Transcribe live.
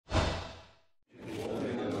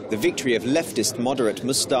The victory of leftist moderate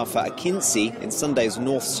Mustafa Akinci in Sunday's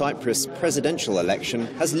North Cyprus presidential election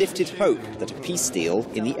has lifted hope that a peace deal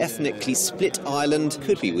in the ethnically split island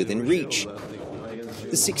could be within reach.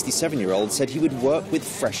 The 67-year-old said he would work with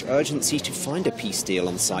fresh urgency to find a peace deal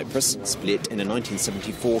on Cyprus, split in a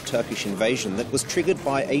 1974 Turkish invasion that was triggered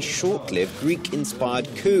by a short-lived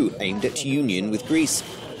Greek-inspired coup aimed at union with Greece.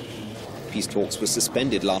 Peace talks were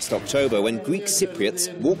suspended last October when Greek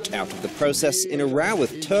Cypriots walked out of the process in a row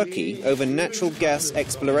with Turkey over natural gas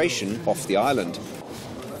exploration off the island.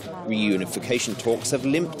 Reunification talks have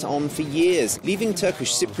limped on for years, leaving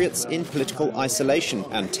Turkish Cypriots in political isolation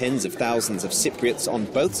and tens of thousands of Cypriots on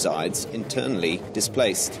both sides internally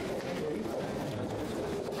displaced.